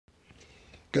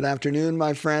Good afternoon,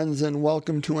 my friends, and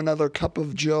welcome to another Cup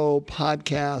of Joe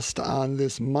podcast on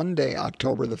this Monday,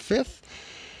 October the 5th.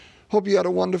 Hope you had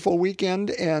a wonderful weekend,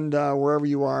 and wherever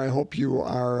you are, I hope you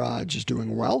are just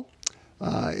doing well,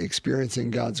 experiencing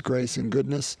God's grace and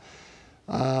goodness.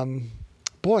 I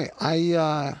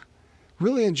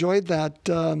really enjoyed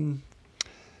that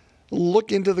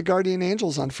look into the guardian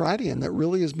angels on Friday, and that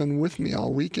really has been with me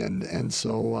all weekend. And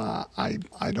so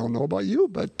I don't know about you,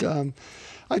 but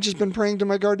I've just been praying to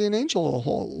my guardian angel a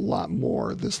whole lot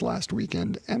more this last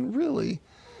weekend, and really,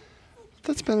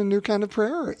 that's been a new kind of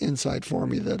prayer insight for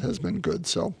me that has been good.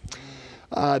 So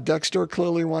Dexter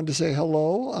clearly wanted to say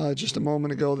hello just a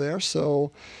moment ago there.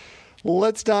 So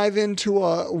let's dive into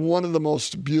one of the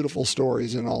most beautiful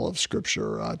stories in all of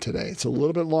Scripture today. It's a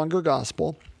little bit longer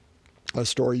gospel, a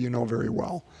story you know very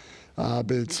well. But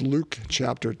it's Luke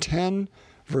chapter 10,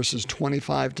 verses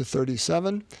 25 to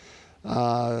 37.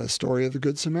 Story of the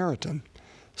Good Samaritan.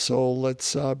 So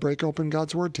let's break open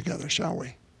God's Word together, shall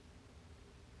we?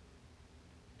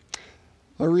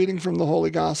 A reading from the Holy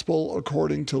Gospel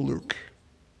according to Luke.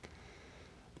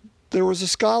 There was a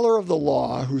scholar of the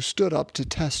law who stood up to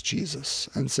test Jesus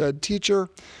and said, "Teacher,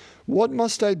 what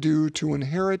must I do to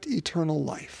inherit eternal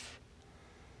life?"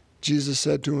 Jesus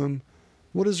said to him,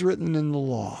 "What is written in the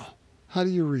law? How do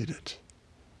you read it?"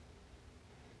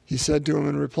 He said to him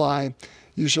in reply,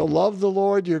 "You shall love the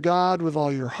Lord your God with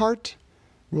all your heart,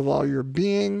 with all your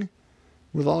being,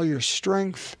 with all your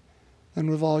strength, and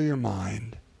with all your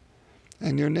mind,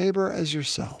 and your neighbor as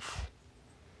yourself."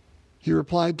 He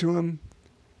replied to him,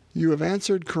 "You have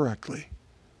answered correctly.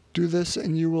 Do this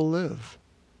and you will live."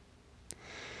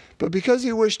 But because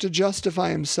he wished to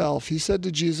justify himself, he said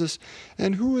to Jesus,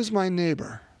 "And who is my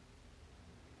neighbor?"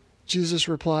 Jesus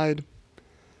replied,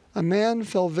 "A man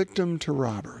fell victim to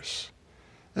robbers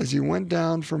as he went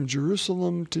down from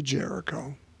Jerusalem to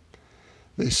Jericho.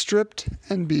 They stripped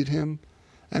and beat him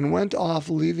and went off,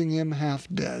 leaving him half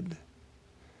dead.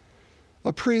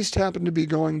 A priest happened to be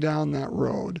going down that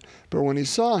road, but when he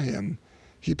saw him,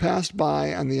 he passed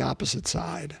by on the opposite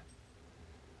side.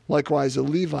 Likewise, a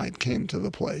Levite came to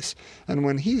the place, and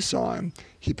when he saw him,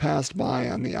 he passed by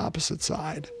on the opposite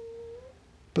side.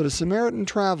 But a Samaritan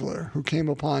traveler who came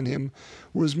upon him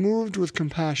was moved with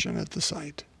compassion at the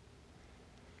sight.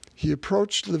 He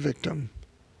approached the victim,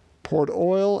 poured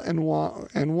oil and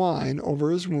wine over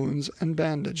his wounds, and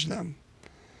bandaged them.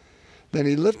 Then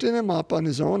he lifted him up on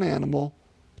his own animal,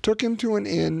 took him to an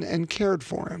inn, and cared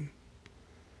for him.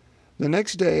 The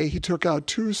next day he took out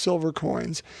 2 silver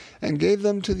coins and gave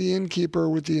them to the innkeeper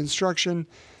with the instruction,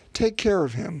 'Take care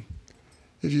of him.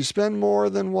 If you spend more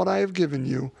than what I have given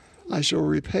you, I shall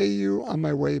repay you on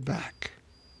my way back.'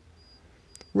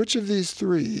 Which of these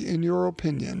 3, in your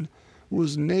opinion,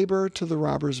 was neighbor to the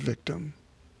robber's victim?"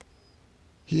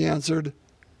 He answered,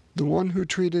 "The one who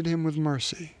treated him with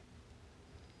mercy."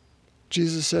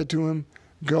 Jesus said to him,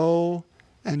 "Go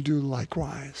and do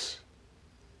likewise."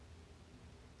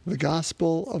 The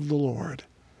Gospel of the Lord.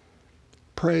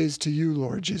 Praise to you,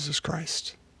 Lord Jesus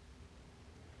Christ.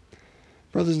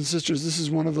 Brothers and sisters, this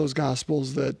is one of those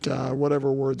Gospels that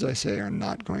whatever words I say are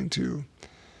not going to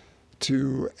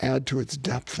add to its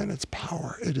depth and its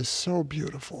power. It is so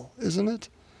beautiful, isn't it?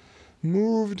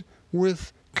 Moved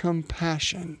with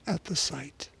compassion at the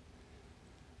sight.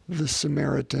 The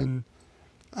Samaritan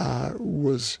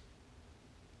was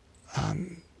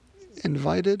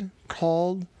invited,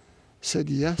 called, said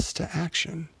yes to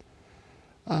action.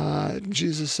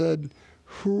 Jesus said,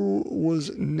 who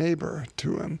was neighbor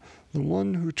to him? The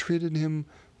one who treated him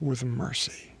with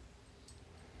mercy.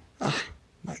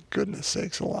 My goodness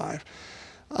sakes alive.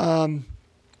 A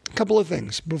couple of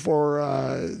things before,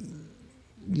 a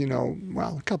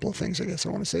couple of things I guess I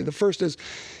want to say. The first is,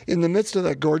 in the midst of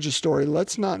that gorgeous story,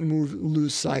 let's not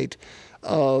lose sight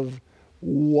of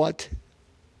what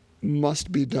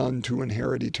must be done to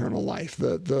inherit eternal life.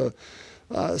 The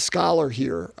scholar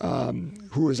here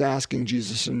who is asking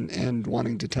Jesus and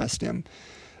wanting to test him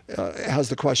has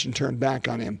the question turned back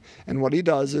on him. And what he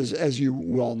does is, as you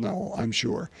well know, I'm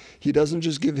sure, he doesn't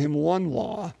just give him one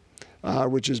law,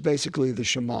 which is basically the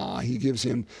Shema. He gives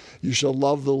him, you shall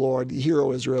love the Lord. Hear,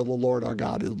 O Israel, the Lord our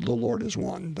God, the Lord is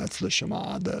one. That's the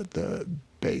Shema, the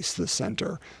base, the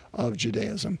center of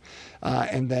Judaism.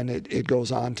 And then it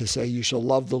goes on to say, you shall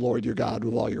love the Lord your God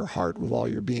with all your heart, with all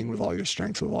your being, with all your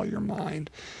strength, with all your mind.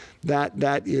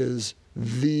 That is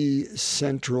the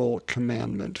central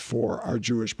commandment for our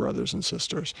Jewish brothers and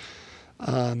sisters.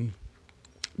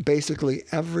 Basically,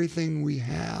 everything we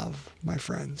have, my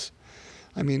friends,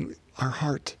 I mean, our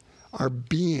heart, our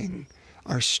being,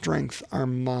 our strength, our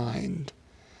mind,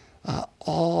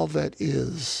 all that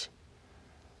is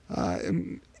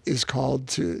is called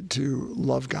to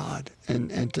love God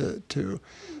and to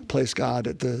place God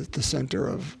at the center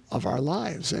of our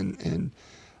lives and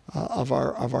of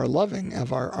our loving,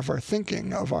 of our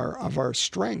thinking, of our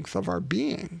strength, of our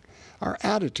being, our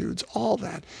attitudes, all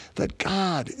that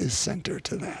God is center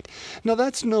to that. Now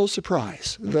that's no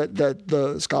surprise that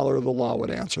the scholar of the law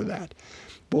would answer that.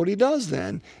 But what he does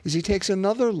then is he takes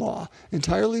another law,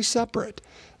 entirely separate,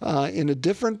 in a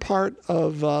different part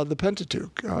of the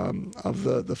Pentateuch, of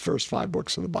the first 5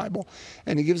 books of the Bible,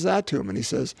 and he gives that to him, and he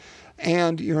says,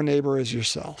 and your neighbor as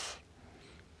yourself.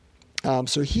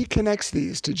 So he connects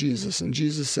these to Jesus, and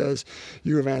Jesus says,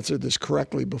 you have answered this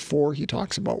correctly before he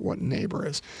talks about what neighbor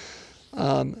is.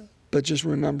 But just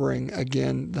remembering,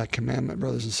 again, that commandment,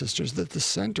 brothers and sisters, that the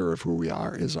center of who we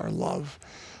are is our love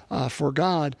for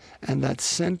God, and that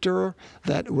center,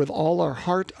 that with all our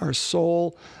heart, our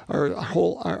soul, it's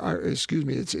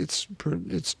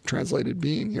translated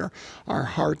being here, our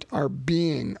heart, our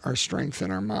being, our strength,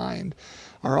 and our mind,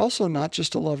 are also not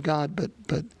just to love God, but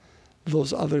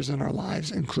those others in our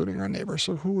lives, including our neighbor.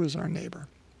 So who is our neighbor?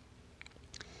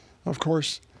 Of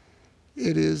course,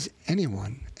 it is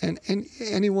anyone, and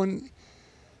anyone,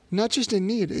 not just in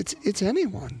need. It's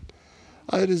anyone.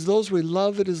 It is those we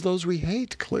love. It is those we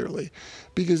hate, clearly.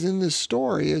 Because in this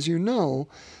story, as you know,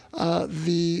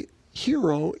 the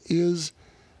hero is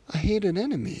a hated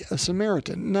enemy, a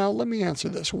Samaritan. Now, let me answer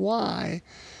this. Why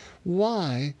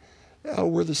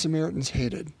were the Samaritans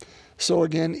hated? So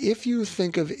again, if you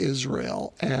think of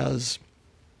Israel as,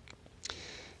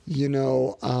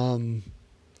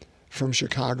 from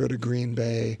Chicago to Green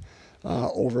Bay,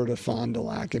 over to Fond du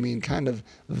Lac. I mean, kind of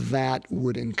that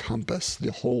would encompass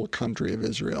the whole country of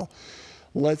Israel.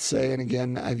 Let's say, and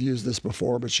again, I've used this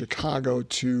before, but Chicago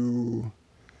to,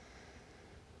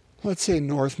 let's say,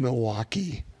 North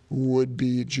Milwaukee would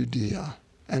be Judea.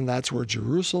 And that's where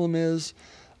Jerusalem is.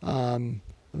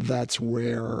 That's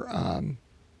where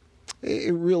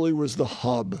it really was the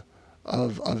hub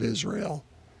of Israel.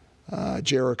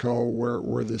 Jericho,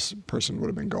 where this person would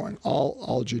have been going,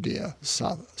 all Judea,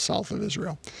 south of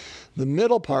Israel. The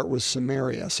middle part was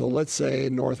Samaria. So let's say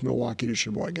North Milwaukee to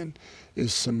Sheboygan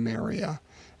is Samaria.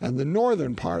 And the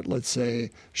northern part, let's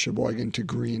say Sheboygan to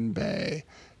Green Bay,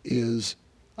 is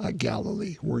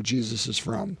Galilee, where Jesus is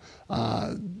from.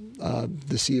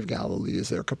 The Sea of Galilee is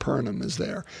there. Capernaum is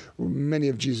there. Many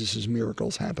of Jesus'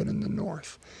 miracles happen in the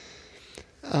north.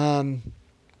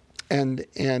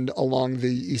 And along the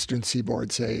eastern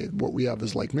seaboard, say, what we have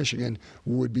is Lake Michigan,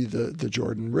 would be the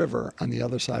Jordan River. On the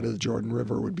other side of the Jordan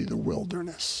River would be the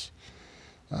wilderness.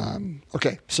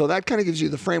 Okay, so that kind of gives you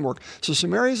the framework. So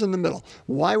Samaria's in the middle.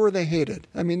 Why were they hated?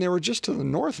 I mean, they were just to the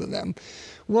north of them.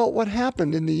 Well, what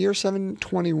happened in the year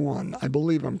 721, I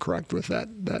believe I'm correct with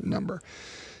that number,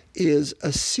 is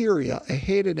Assyria, a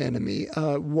hated enemy,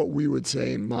 what we would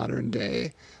say modern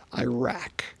day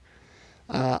Iraq,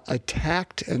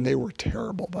 attacked, and they were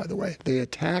terrible, by the way. They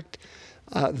attacked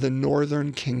the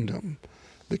northern kingdom.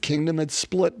 The kingdom had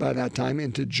split by that time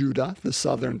into Judah, the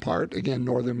southern part, again,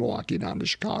 northern Milwaukee down to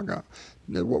Chicago,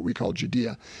 what we call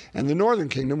Judea, and the northern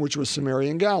kingdom, which was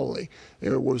Samaria and Galilee.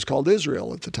 It was called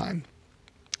Israel at the time.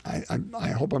 I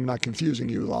hope I'm not confusing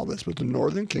you with all this, but the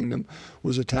northern kingdom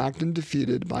was attacked and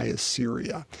defeated by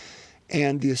Assyria.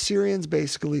 And the Assyrians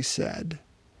basically said,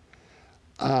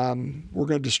 we're going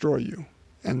to destroy you.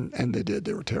 And they did.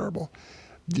 They were terrible.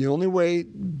 The only way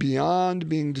beyond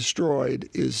being destroyed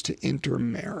is to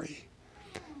intermarry.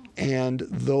 And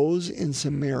those in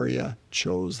Samaria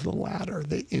chose the latter.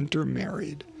 They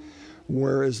intermarried,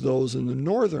 whereas those in the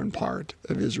northern part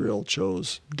of Israel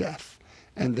chose death,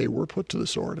 and they were put to the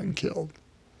sword and killed.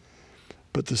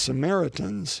 But the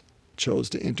Samaritans chose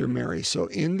to intermarry. So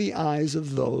in the eyes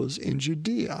of those in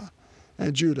Judea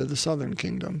and Judah, the southern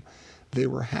kingdom, they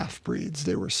were half-breeds,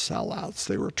 they were sellouts,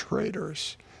 they were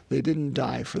traitors. They didn't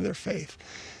die for their faith.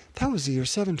 That was the year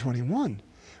 721.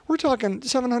 We're talking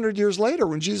 700 years later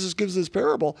when Jesus gives this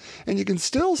parable, and you can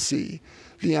still see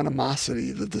the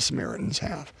animosity that the Samaritans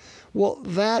have. Well,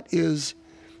 that is...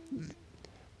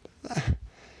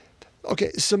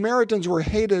 Okay, Samaritans were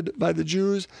hated by the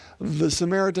Jews. The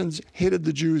Samaritans hated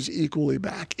the Jews equally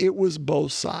back. It was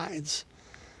both sides.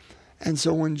 And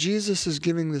so when Jesus is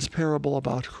giving this parable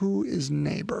about who is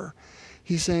neighbor,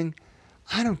 he's saying,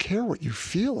 I don't care what you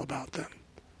feel about them.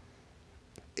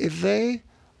 If they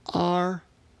are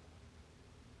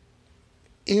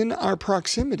in our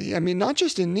proximity, I mean, not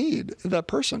just in need, that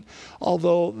person,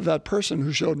 although that person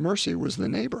who showed mercy was the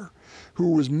neighbor,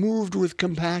 who was moved with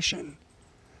compassion.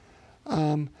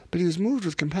 But he was moved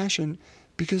with compassion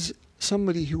because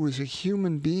somebody who was a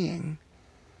human being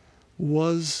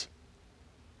was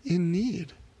in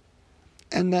need.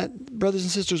 And that, brothers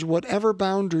and sisters, whatever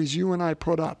boundaries you and I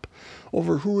put up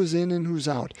over who is in and who's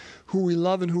out, who we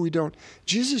love and who we don't,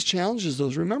 Jesus challenges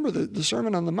those. Remember the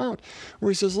Sermon on the Mount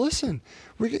where he says, listen,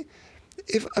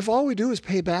 if all we do is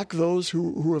pay back those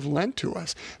who have lent to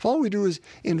us, if all we do is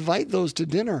invite those to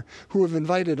dinner who have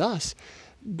invited us,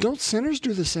 don't sinners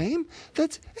do the same?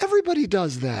 Everybody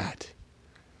does that.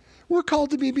 We're called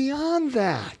to be beyond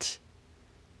that.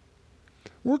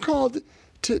 We're called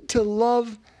to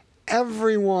love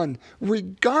everyone,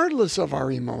 regardless of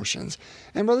our emotions.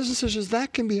 And brothers and sisters,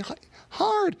 that can be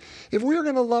hard. If we are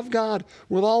going to love God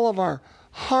with all of our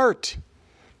heart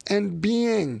and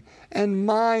being and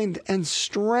mind and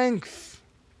strength,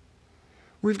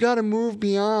 we've got to move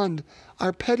beyond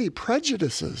our petty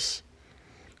prejudices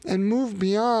and move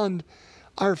beyond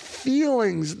our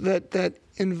feelings that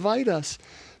invite us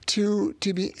to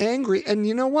be angry. And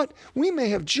you know what? We may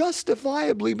have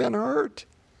justifiably been hurt.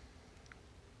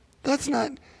 That's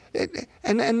not,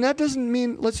 and that doesn't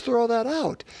mean let's throw that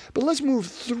out, but let's move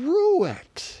through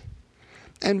it.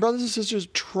 And brothers and sisters,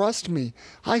 trust me,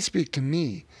 I speak to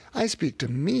me. I speak to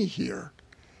me here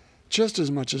just as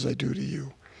much as I do to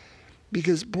you.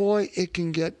 Because boy, we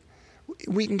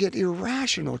can get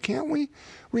irrational, can't we?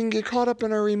 We can get caught up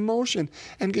in our emotion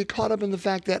and get caught up in the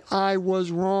fact that I was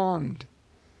wronged,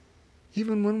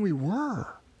 even when we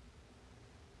were.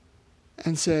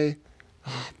 And say,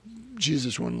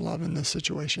 Jesus wouldn't love in this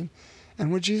situation.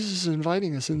 And what Jesus is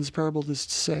inviting us in this parable is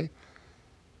to say,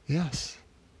 yes.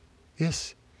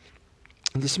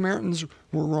 The Samaritans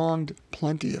were wronged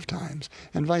plenty of times,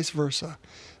 and vice versa.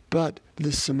 But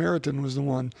this Samaritan was the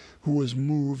one who was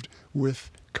moved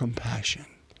with compassion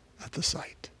at the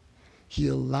sight. He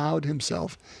allowed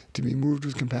himself to be moved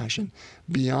with compassion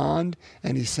beyond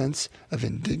any sense of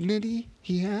indignity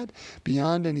he had,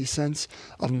 beyond any sense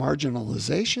of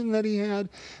marginalization that he had,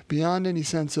 beyond any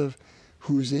sense of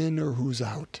who's in or who's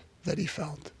out that he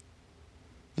felt.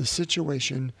 The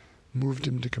situation moved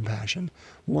him to compassion.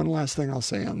 One last thing I'll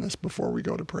say on this before we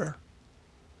go to prayer.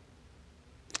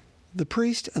 The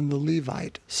priest and the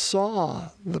Levite saw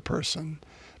the person,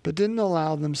 but didn't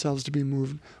allow themselves to be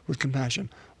moved with compassion.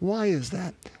 Why is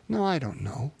that? No, I don't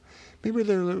know. Maybe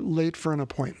they're late for an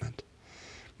appointment.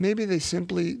 Maybe they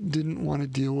simply didn't want to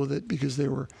deal with it because they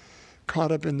were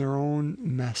caught up in their own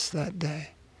mess that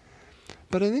day.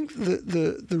 But I think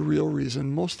the real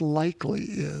reason most likely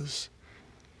is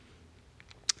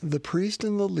the priest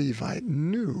and the Levite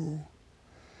knew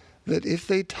that if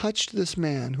they touched this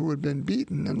man who had been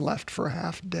beaten and left for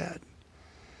half dead,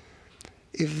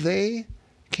 if they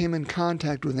came in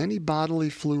contact with any bodily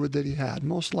fluid that he had,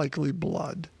 most likely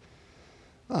blood,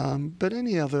 but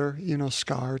any other,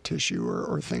 scar tissue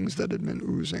or things that had been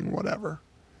oozing, whatever,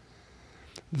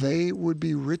 they would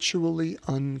be ritually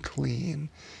unclean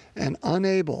and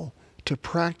unable to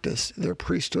practice their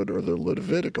priesthood or their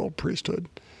Levitical priesthood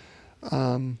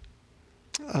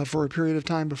for a period of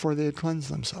time before they had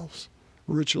cleansed themselves,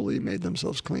 ritually made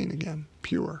themselves clean again,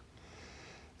 pure.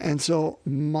 And so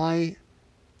my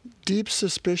deep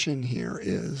suspicion here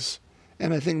is,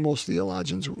 and I think most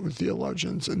theologians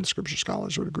and scripture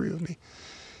scholars would agree with me,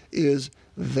 is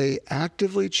they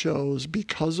actively chose,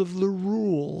 because of the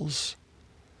rules,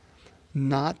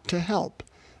 not to help.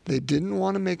 They didn't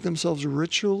want to make themselves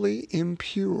ritually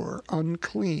impure,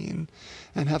 unclean,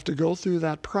 and have to go through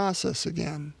that process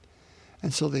again.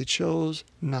 And so they chose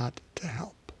not to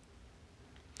help.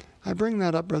 I bring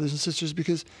that up, brothers and sisters,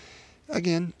 because,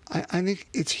 again, I think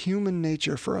it's human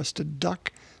nature for us to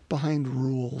duck behind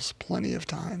rules plenty of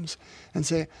times and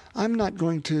say, I'm not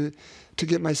going to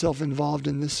get myself involved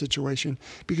in this situation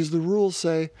because the rules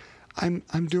say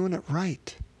I'm doing it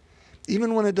right.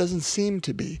 Even when it doesn't seem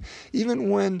to be.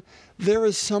 Even when there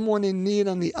is someone in need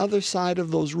on the other side of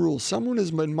those rules. Someone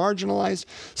has been marginalized.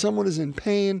 Someone is in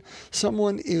pain.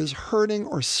 Someone is hurting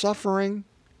or suffering.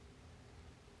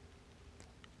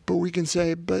 But we can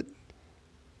say, but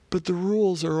the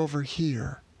rules are over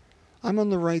here. I'm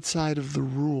on the right side of the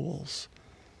rules.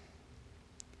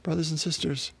 Brothers and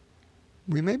sisters,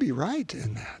 we may be right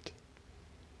in that.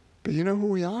 But you know who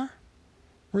we are?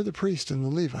 We're the priest and the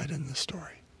Levite in this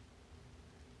story.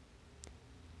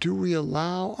 Do we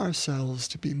allow ourselves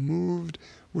to be moved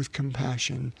with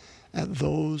compassion at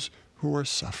those who are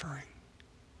suffering?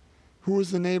 Who is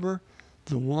the neighbor?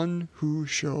 The one who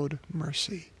showed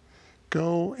mercy.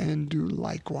 Go and do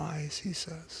likewise, he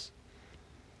says.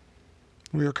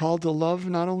 We are called to love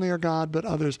not only our God, but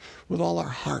others with all our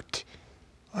heart,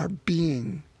 our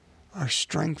being, our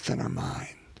strength, and our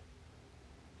mind.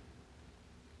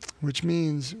 Which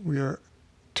means we are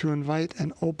to invite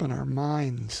and open our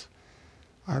minds,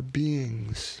 our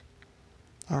beings,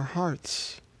 our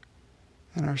hearts,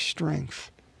 and our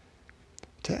strength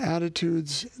to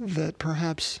attitudes that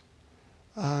perhaps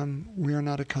we are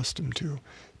not accustomed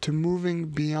to moving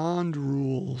beyond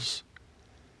rules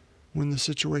when the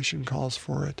situation calls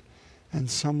for it, and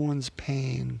someone's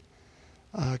pain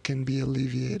can be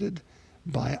alleviated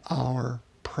by our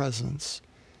presence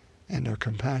and our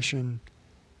compassion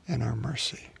and our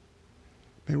mercy.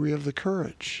 May we have the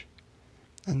courage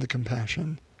and the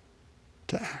compassion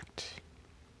to act.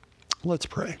 Let's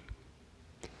pray.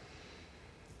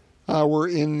 We're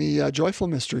in the joyful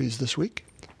mysteries this week.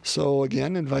 So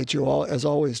again, invite you all, as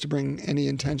always, to bring any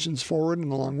intentions forward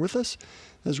and along with us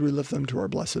as we lift them to our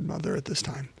Blessed Mother at this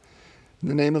time. In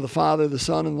the name of the Father, the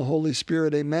Son, and the Holy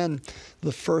Spirit, amen.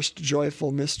 The first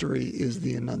joyful mystery is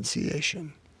the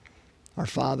Annunciation. Our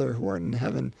Father, who art in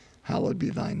heaven, hallowed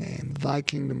be thy name. Thy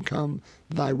kingdom come,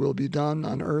 thy will be done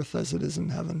on earth as it is in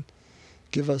heaven.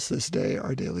 Give us this day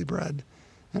our daily bread,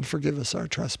 and forgive us our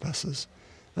trespasses,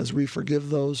 as we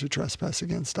forgive those who trespass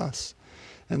against us.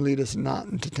 And lead us not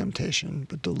into temptation,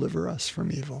 but deliver us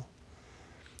from evil.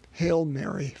 Hail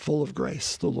Mary, full of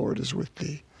grace, the Lord is with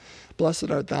thee. Blessed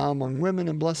art thou among women,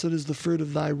 and blessed is the fruit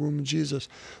of thy womb, Jesus.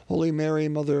 Holy Mary,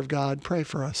 Mother of God, pray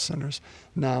for us sinners,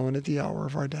 now and at the hour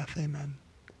of our death. Amen.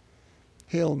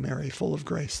 Hail Mary, full of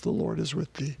grace, the Lord is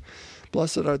with thee.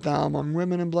 Blessed art thou among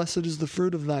women, and blessed is the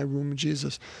fruit of thy womb,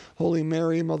 Jesus. Holy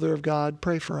Mary, Mother of God,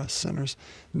 pray for us sinners,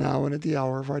 now and at the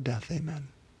hour of our death. Amen.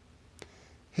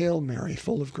 Hail Mary,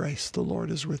 full of grace, the Lord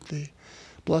is with thee.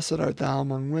 Blessed art thou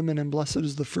among women, and blessed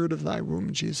is the fruit of thy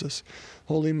womb, Jesus.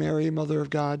 Holy Mary, Mother of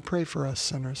God, pray for us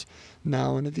sinners,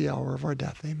 now and at the hour of our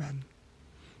death. Amen.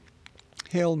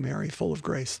 Hail Mary, full of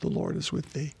grace, the Lord is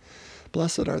with thee.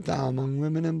 Blessed art thou among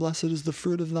women, and blessed is the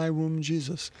fruit of thy womb,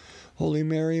 Jesus. Holy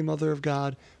Mary, Mother of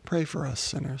God, pray for us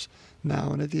sinners,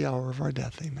 now and at the hour of our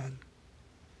death. Amen.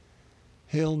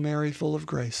 Hail Mary, full of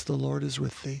grace, the Lord is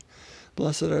with thee.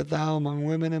 Blessed art thou among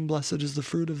women, and blessed is the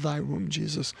fruit of thy womb,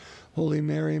 Jesus. Holy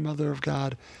Mary, Mother of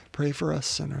God, pray for us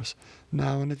sinners,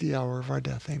 now and at the hour of our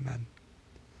death. Amen.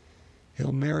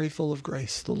 Hail Mary, full of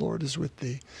grace, the Lord is with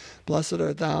thee. Blessed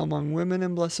art thou among women,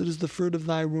 and blessed is the fruit of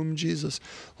thy womb, Jesus.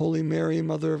 Holy Mary,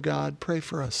 Mother of God, pray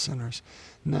for us sinners,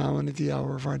 now and at the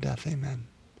hour of our death. Amen.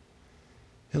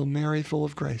 Hail Mary, full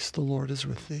of grace, the Lord is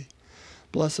with thee.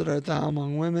 Blessed art thou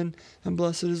among women, and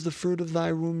blessed is the fruit of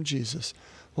thy womb, Jesus.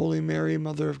 Holy Mary,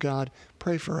 Mother of God,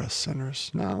 pray for us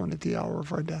sinners, now and at the hour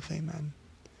of our death. Amen.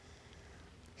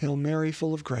 Hail Mary,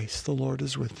 full of grace, the Lord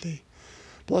is with thee.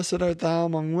 Blessed art thou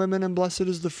among women, and blessed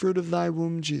is the fruit of thy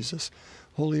womb, Jesus.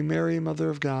 Holy Mary, Mother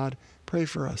of God, pray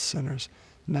for us sinners,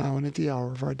 now and at the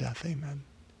hour of our death. Amen.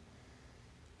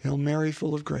 Hail Mary,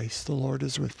 full of grace, the Lord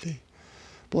is with thee.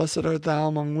 Blessed art thou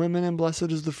among women, and blessed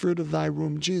is the fruit of thy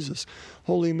womb, Jesus.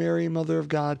 Holy Mary, Mother of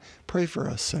God, pray for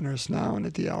us sinners, now and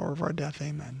at the hour of our death.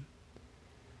 Amen.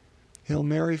 Hail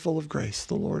Mary, full of grace,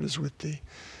 the Lord is with thee.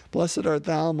 Blessed art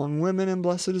thou among women, and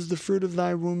blessed is the fruit of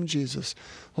thy womb, Jesus.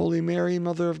 Holy Mary,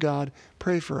 Mother of God,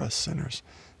 pray for us sinners,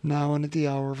 now and at the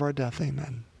hour of our death.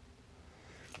 Amen.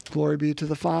 Glory be to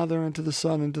the Father, and to the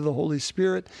Son, and to the Holy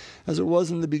Spirit, as it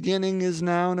was in the beginning, is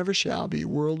now, and ever shall be,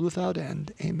 world without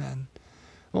end. Amen.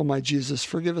 O my Jesus,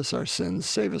 forgive us our sins,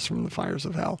 save us from the fires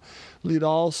of hell. Lead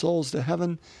all souls to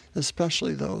heaven,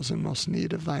 especially those in most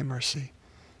need of thy mercy.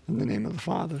 In the name of the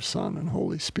Father, Son, and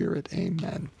Holy Spirit,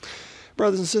 amen.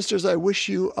 Brothers and sisters, I wish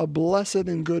you a blessed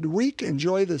and good week.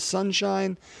 Enjoy the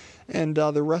sunshine and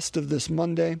the rest of this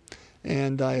Monday.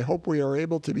 And I hope we are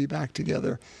able to be back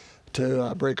together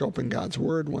to break open God's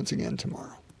Word once again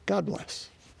tomorrow. God bless.